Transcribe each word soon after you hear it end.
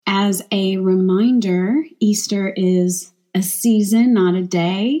As a reminder, Easter is a season, not a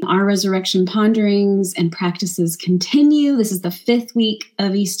day. Our resurrection ponderings and practices continue. This is the 5th week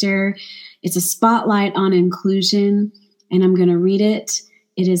of Easter. It's a spotlight on inclusion, and I'm going to read it.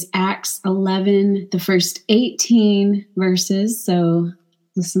 It is Acts 11, the first 18 verses, so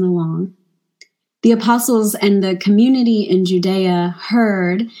listen along. The apostles and the community in Judea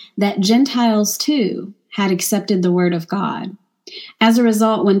heard that Gentiles too had accepted the word of God. As a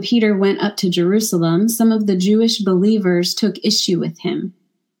result, when Peter went up to Jerusalem, some of the Jewish believers took issue with him.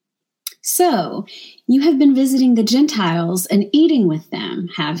 "So, you have been visiting the Gentiles and eating with them,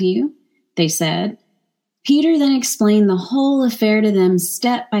 have you?" they said. Peter then explained the whole affair to them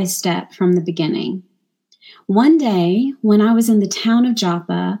step by step from the beginning. "One day, when I was in the town of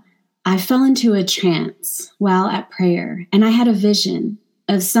Joppa, I fell into a trance while at prayer, and I had a vision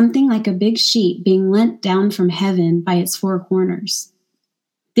of something like a big sheet being let down from heaven by its 4 corners.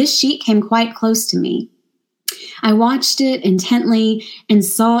 This sheet came quite close to me. I watched it intently and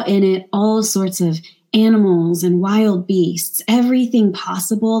saw in it all sorts of animals and wild beasts, everything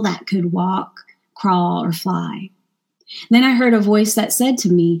possible that could walk, crawl, or fly. Then I heard a voice that said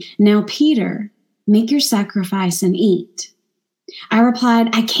to me, 'Now, Peter, make your sacrifice and eat.' I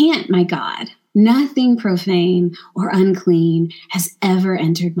replied, 'I can't, my God. Nothing profane or unclean has ever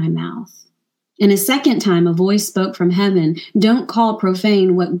entered my mouth.' And a second time, a voice spoke from heaven, 'Don't call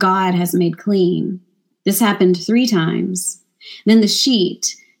profane what God has made clean.' This happened 3 times. Then the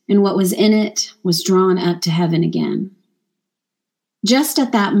sheet and what was in it was drawn up to heaven again. Just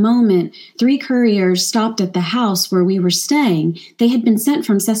at that moment, 3 couriers stopped at the house where we were staying. They had been sent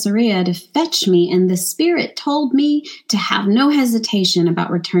from Caesarea to fetch me, and the Spirit told me to have no hesitation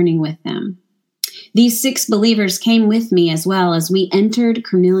about returning with them. These 6 believers came with me as well as we entered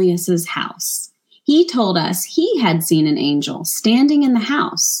Cornelius's house. He told us he had seen an angel standing in the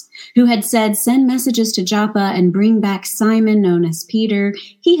house who had said, 'Send messages to Joppa and bring back Simon, known as Peter.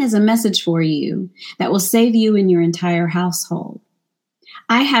 He has a message for you that will save you and your entire household.'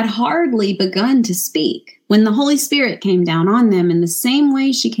 I had hardly begun to speak when the Holy Spirit came down on them in the same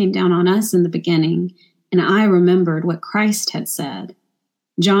way she came down on us in the beginning, and I remembered what Christ had said.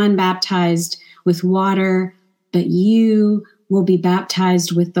 'John baptized with water, but you will be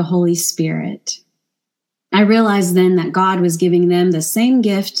baptized with the Holy Spirit.' I realized then that God was giving them the same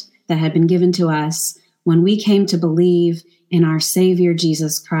gift that had been given to us when we came to believe in our Savior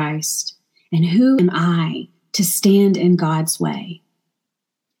Jesus Christ. And who am I to stand in God's way?"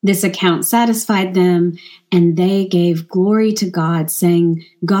 This account satisfied them, and they gave glory to God, saying,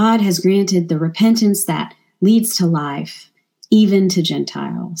 "God has granted the repentance that leads to life, even to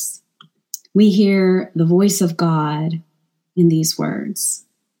Gentiles." We hear the voice of God in these words.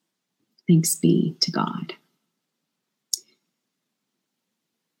 Thanks be to God.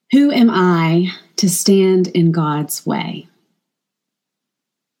 Who am I to stand in God's way?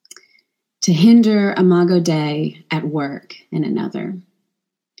 To hinder Imago Dei at work in another?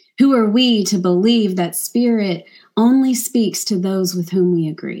 Who are we to believe that Spirit only speaks to those with whom we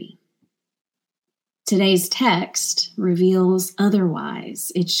agree? Today's text reveals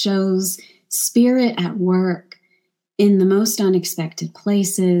otherwise. It shows Spirit at work in the most unexpected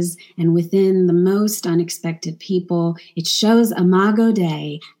places and within the most unexpected people. It shows Imago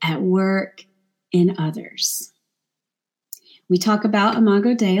Dei at work in others. We talk about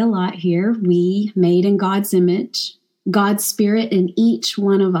Imago Dei a lot here. We made in God's image, God's Spirit in each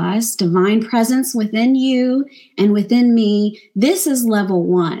one of us, divine presence within you and within me. This is level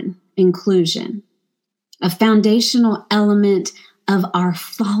 1, inclusion, a foundational element of our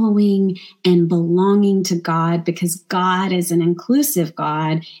following and belonging to God, because God is an inclusive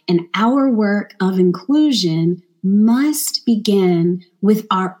God, and our work of inclusion must begin with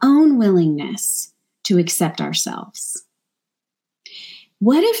our own willingness to accept ourselves.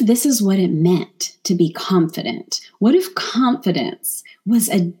 What if this is what it meant to be confident? What if confidence was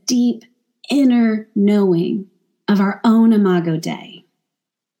a deep inner knowing of our own Imago Dei?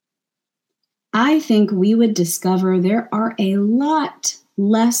 I think we would discover there are a lot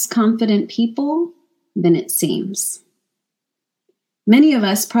less confident people than it seems. Many of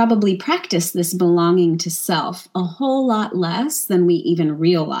us probably practice this belonging to self a whole lot less than we even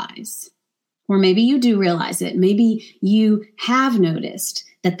realize. Or maybe you do realize it. Maybe you have noticed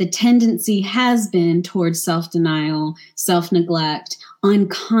that the tendency has been towards self-denial, self-neglect,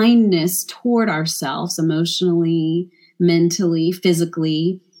 unkindness toward ourselves emotionally, mentally,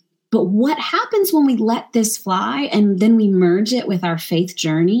 physically. But what happens when we let this fly and then we merge it with our faith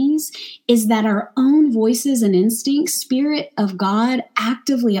journeys is that our own voices and instincts, Spirit of God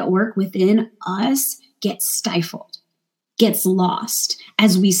actively at work within us, get stifled, gets lost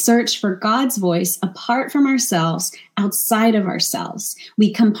as we search for God's voice apart from ourselves, outside of ourselves.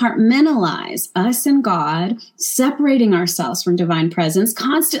 We compartmentalize us and God, separating ourselves from divine presence,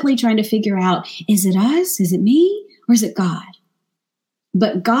 constantly trying to figure out, is it us? Is it me? Or is it God?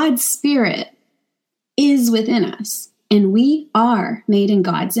 But God's Spirit is within us, and we are made in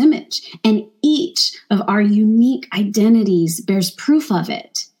God's image, and each of our unique identities bears proof of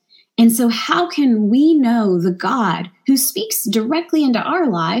it. And so how can we know the God who speaks directly into our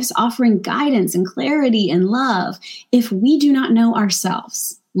lives, offering guidance and clarity and love, if we do not know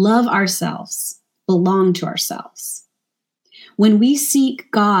ourselves, love ourselves, belong to ourselves? When we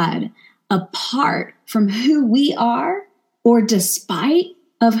seek God apart from who we are, or despite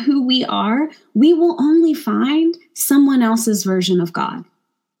of who we are, we will only find someone else's version of God,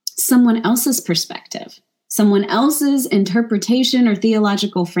 someone else's perspective, someone else's interpretation or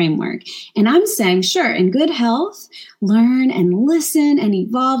theological framework. And I'm saying, sure, in good health, learn and listen and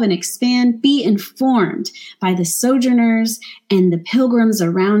evolve and expand, be informed by the sojourners and the pilgrims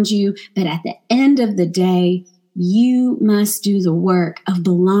around you. But at the end of the day, you must do the work of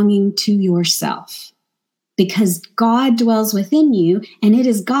belonging to yourself, because God dwells within you, and it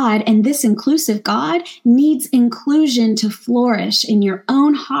is God, and this inclusive God needs inclusion to flourish in your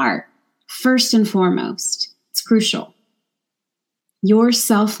own heart. First and foremost, it's crucial. Your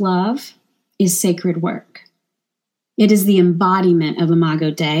self-love is sacred work. It is the embodiment of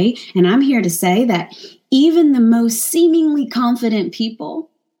Imago Dei, and I'm here to say that even the most seemingly confident people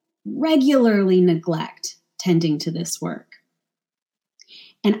regularly neglect tending to this work.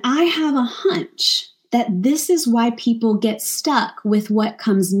 And I have a hunch that this is why people get stuck with what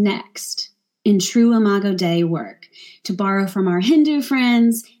comes next in true Imago Dei work. To borrow from our Hindu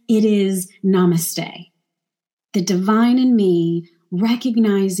friends, it is namaste. The divine in me,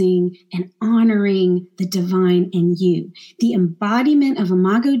 recognizing and honoring the divine in you. The embodiment of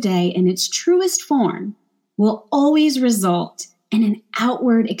Imago Dei in its truest form will always result in an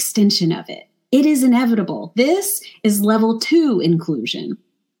outward extension of it. It is inevitable. This is level 2 inclusion.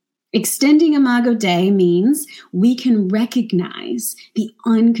 Extending Imago Dei means we can recognize the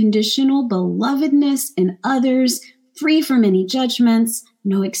unconditional belovedness in others, free from any judgments,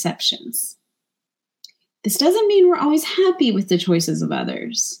 no exceptions. This doesn't mean we're always happy with the choices of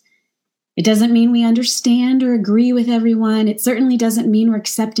others. It doesn't mean we understand or agree with everyone. It certainly doesn't mean we're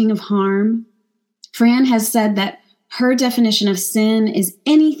accepting of harm. Fran has said that her definition of sin is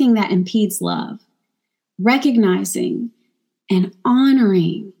anything that impedes love. Recognizing and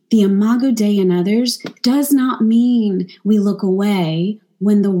honoring the Imago Dei in others does not mean we look away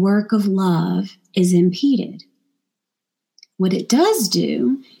when the work of love is impeded. What it does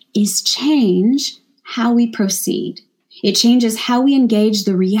do is change how we proceed. It changes how we engage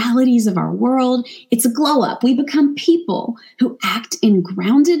the realities of our world. It's a glow up. We become people who act in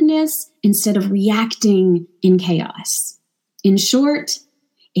groundedness instead of reacting in chaos. In short,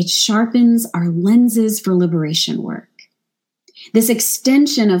 it sharpens our lenses for liberation work. This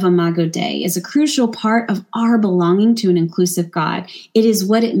extension of Imago Dei is a crucial part of our belonging to an inclusive God. It is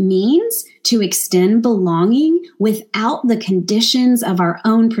what it means to extend belonging without the conditions of our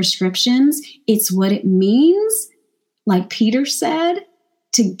own prescriptions. It's what it means, like Peter said,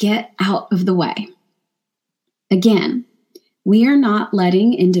 to get out of the way. Again, we are not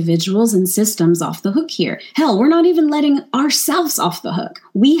letting individuals and systems off the hook here. Hell, we're not even letting ourselves off the hook.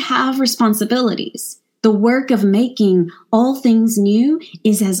 We have responsibilities. The work of making all things new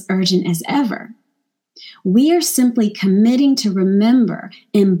is as urgent as ever. We are simply committing to remember,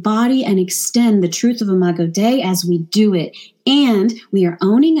 embody, and extend the truth of Imago Dei as we do it. And we are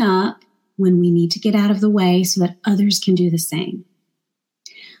owning up when we need to get out of the way so that others can do the same.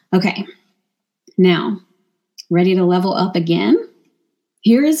 Okay, now, ready to level up again?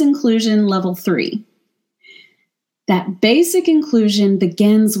 Here is inclusion level 3. That basic inclusion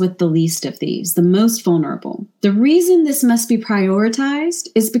begins with the least of these, the most vulnerable. The reason this must be prioritized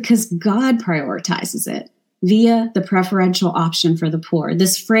is because God prioritizes it via the preferential option for the poor.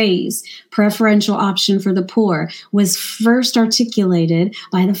 This phrase, preferential option for the poor, was first articulated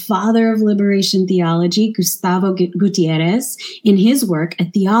by the father of liberation theology, Gustavo Gutierrez, in his work, A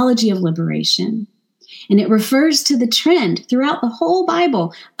Theology of Liberation. And it refers to the trend throughout the whole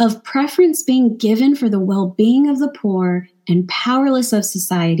Bible of preference being given for the well-being of the poor and powerless of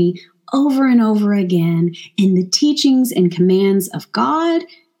society over and over again in the teachings and commands of God,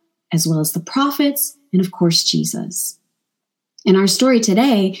 as well as the prophets, and of course, Jesus. In our story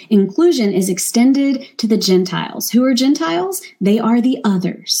today, inclusion is extended to the Gentiles. Who are Gentiles? They are the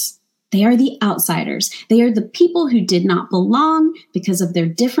others. They are the outsiders. They are the people who did not belong because of their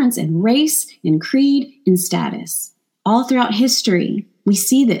difference in race, in creed, in status. All throughout history, we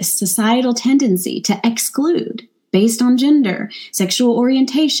see this societal tendency to exclude based on gender, sexual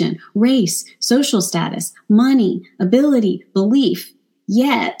orientation, race, social status, money, ability, belief.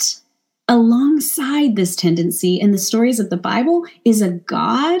 Yet, alongside this tendency in the stories of the Bible is a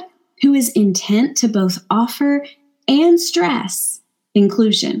God who is intent to both offer and stress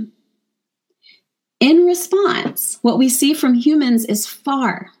inclusion. In response, what we see from humans is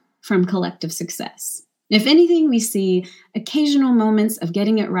far from collective success. If anything, we see occasional moments of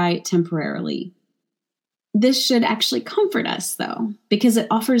getting it right temporarily. This should actually comfort us, though, because it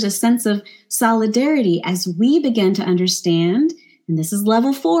offers a sense of solidarity as we begin to understand, and this is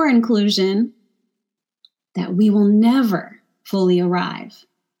level 4 inclusion, that we will never fully arrive.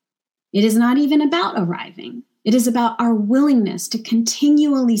 It is not even about arriving. It is about our willingness to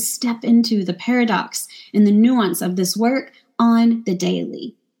continually step into the paradox and the nuance of this work on the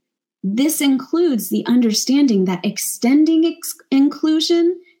daily. This includes the understanding that extending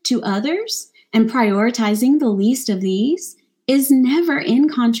inclusion to others and prioritizing the least of these is never in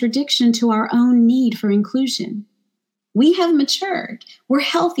contradiction to our own need for inclusion. We have matured. We're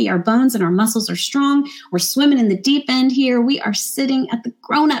healthy. Our bones and our muscles are strong. We're swimming in the deep end here. We are sitting at the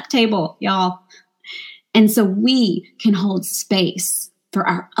grown-up table, y'all. And so we can hold space for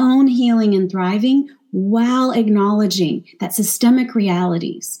our own healing and thriving while acknowledging that systemic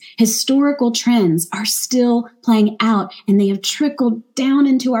realities, historical trends are still playing out, and they have trickled down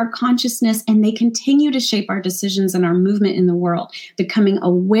into our consciousness, and they continue to shape our decisions and our movement in the world. Becoming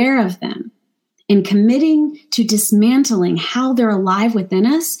aware of them and committing to dismantling how they're alive within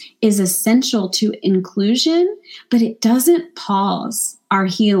us is essential to inclusion, but it doesn't pause our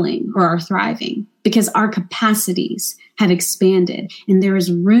healing or our thriving, because our capacities have expanded and there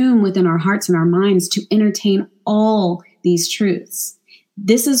is room within our hearts and our minds to entertain all these truths.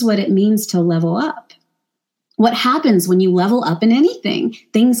 This is what it means to level up. What happens when you level up in anything?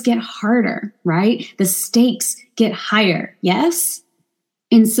 Things get harder, right? The stakes get higher, yes?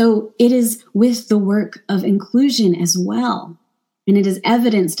 And so it is with the work of inclusion as well. And it is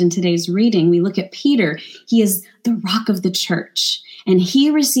evidenced in today's reading. We look at Peter. He is the rock of the church, and he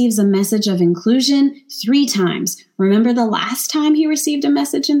receives a message of inclusion 3 times. Remember the last time he received a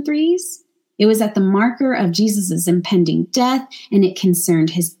message in 3s? It was at the marker of Jesus' impending death, and it concerned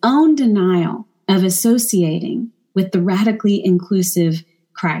his own denial of associating with the radically inclusive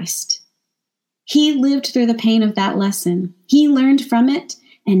Christ. He lived through the pain of that lesson. He learned from it,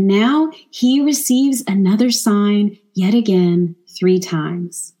 and now he receives another sign yet again 3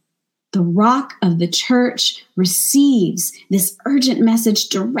 times. The rock of the church receives this urgent message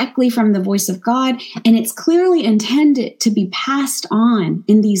directly from the voice of God, and it's clearly intended to be passed on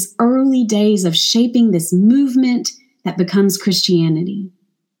in these early days of shaping this movement that becomes Christianity.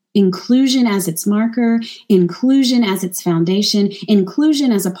 Inclusion as its marker, inclusion as its foundation,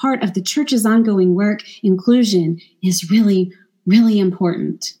 inclusion as a part of the church's ongoing work. Inclusion is really, really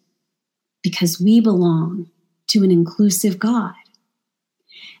important because we belong to an inclusive God.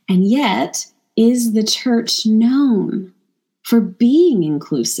 And yet, is the church known for being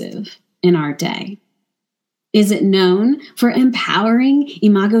inclusive in our day? Is it known for empowering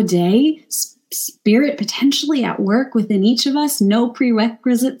Imago Dei, spirit potentially at work within each of us, no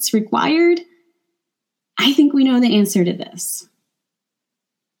prerequisites required? I think we know the answer to this.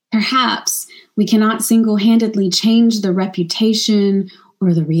 Perhaps we cannot single-handedly change the reputation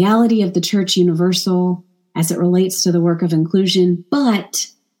or the reality of the Church Universal as it relates to the work of inclusion, but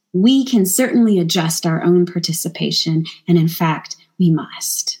we can certainly adjust our own participation, and in fact, we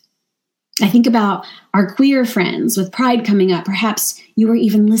must. I think about our queer friends with Pride coming up. Perhaps you are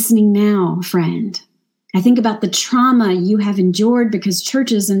even listening now, friend. I think about the trauma you have endured because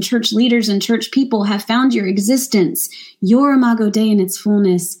churches and church leaders and church people have found your existence, your Imago Dei in its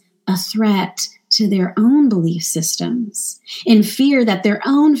fullness, a threat to their own belief systems, in fear that their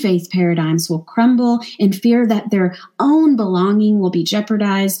own faith paradigms will crumble, in fear that their own belonging will be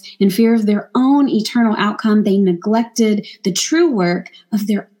jeopardized, in fear of their own eternal outcome. They neglected the true work of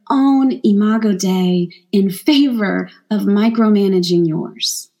their own Imago Dei in favor of micromanaging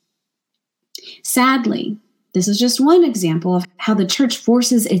yours. Sadly, this is just one example of how the church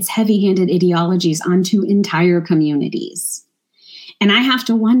forces its heavy-handed ideologies onto entire communities. And I have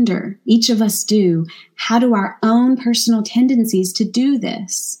to wonder, each of us do, how do our own personal tendencies to do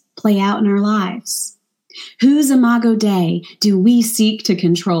this play out in our lives? Whose Imago Dei do we seek to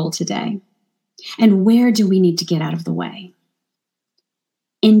control today? And where do we need to get out of the way?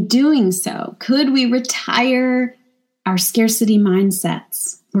 In doing so, could we retire our scarcity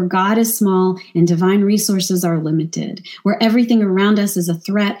mindsets, where God is small and divine resources are limited, where everything around us is a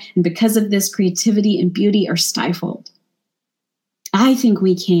threat, and because of this, creativity and beauty are stifled. I think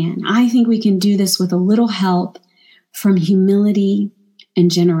we can. I think we can do this with a little help from humility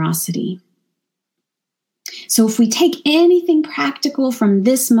and generosity. So if we take anything practical from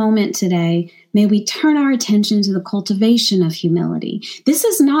this moment today, may we turn our attention to the cultivation of humility. This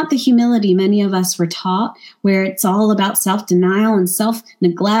is not the humility many of us were taught, where it's all about self-denial and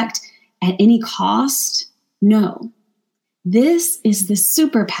self-neglect at any cost. No, this is the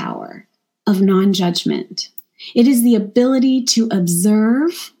superpower of non-judgment. It is the ability to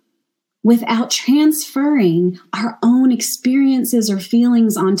observe without transferring our own experiences or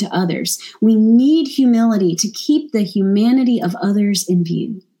feelings onto others. We need humility to keep the humanity of others in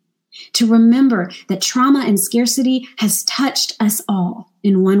view, to remember that trauma and scarcity has touched us all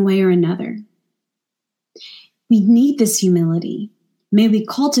in one way or another. We need this humility. May we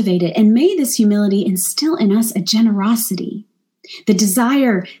cultivate it, and may this humility instill in us a generosity, the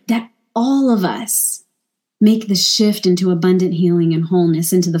desire that all of us make the shift into abundant healing and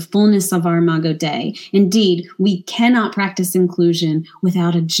wholeness, into the fullness of our Imago Dei. Indeed, we cannot practice inclusion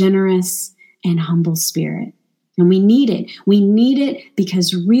without a generous and humble spirit. And we need it. We need it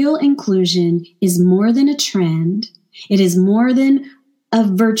because real inclusion is more than a trend. It is more than a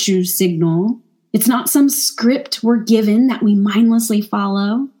virtue signal. It's not some script we're given that we mindlessly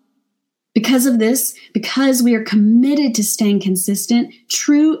follow. Because of this, because we are committed to staying consistent,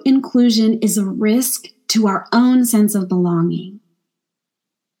 true inclusion is a risk to our own sense of belonging.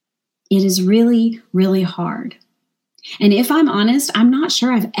 It is really, really hard. And if I'm honest, I'm not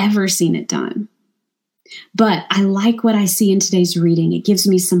sure I've ever seen it done. But I like what I see in today's reading. It gives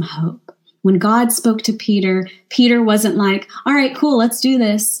me some hope. When God spoke to Peter, Peter wasn't like, all right, cool, let's do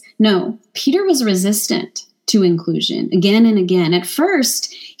this. No, Peter was resistant to inclusion again and again. At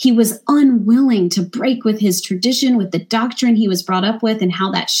first, he was unwilling to break with his tradition, with the doctrine he was brought up with, and how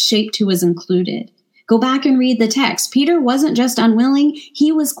that shaped who was included. Go back and read the text. Peter wasn't just unwilling,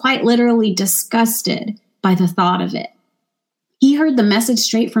 he was quite literally disgusted by the thought of it. He heard the message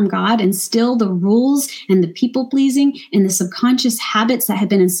straight from God, and still the rules and the people-pleasing and the subconscious habits that had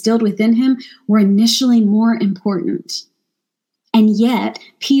been instilled within him were initially more important. And yet,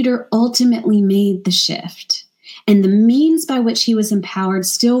 Peter ultimately made the shift. And the means by which he was empowered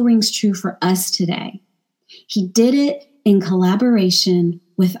still rings true for us today. He did it in collaboration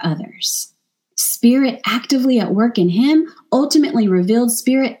with others. Spirit actively at work in him ultimately revealed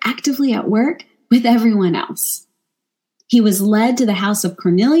Spirit actively at work with everyone else. He was led to the house of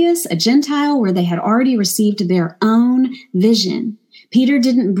Cornelius, a Gentile, where they had already received their own vision. Peter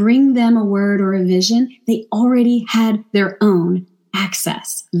didn't bring them a word or a vision. They already had their own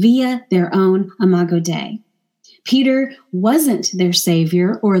access via their own Imago Dei. Peter wasn't their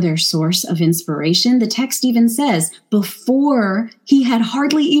savior or their source of inspiration. The text even says, before he had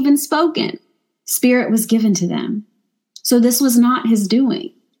hardly even spoken, Spirit was given to them. So this was not his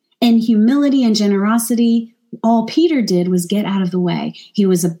doing. In humility and generosity, all Peter did was get out of the way. He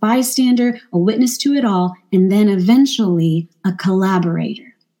was a bystander, a witness to it all, and then eventually a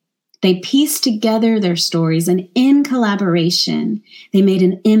collaborator. They pieced together their stories, and in collaboration, they made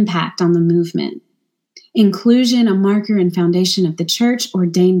an impact on the movement. Inclusion, a marker and foundation of the church,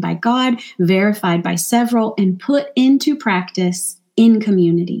 ordained by God, verified by several, and put into practice in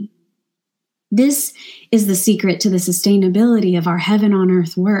community. This is the secret to the sustainability of our heaven on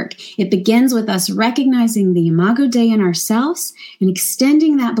earth work. It begins with us recognizing the Imago Dei in ourselves and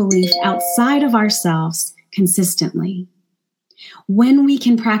extending that belief outside of ourselves consistently. When we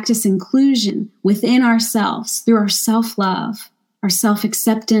can practice inclusion within ourselves through our self-love, our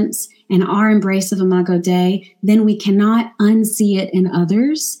self-acceptance, and our embrace of Imago Dei, then we cannot unsee it in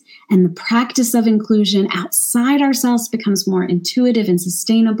others. And the practice of inclusion outside ourselves becomes more intuitive and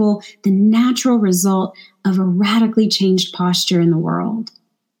sustainable, the natural result of a radically changed posture in the world.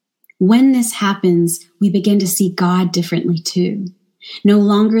 When this happens, we begin to see God differently too. No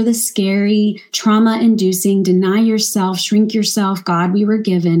longer the scary, trauma-inducing, deny yourself, shrink yourself, God we were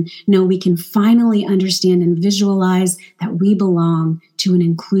given. No, we can finally understand and visualize that we belong to an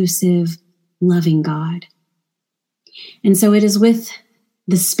inclusive, loving God. And so it is with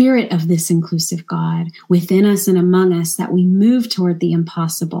the spirit of this inclusive God within us and among us that we move toward the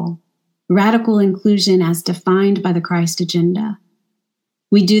impossible, radical inclusion as defined by the Christ agenda.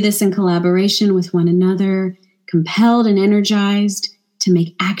 We do this in collaboration with one another, compelled and energized to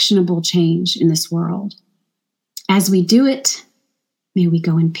make actionable change in this world. As we do it, may we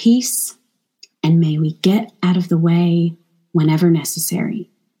go in peace, and may we get out of the way whenever necessary.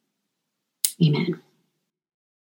 Amen.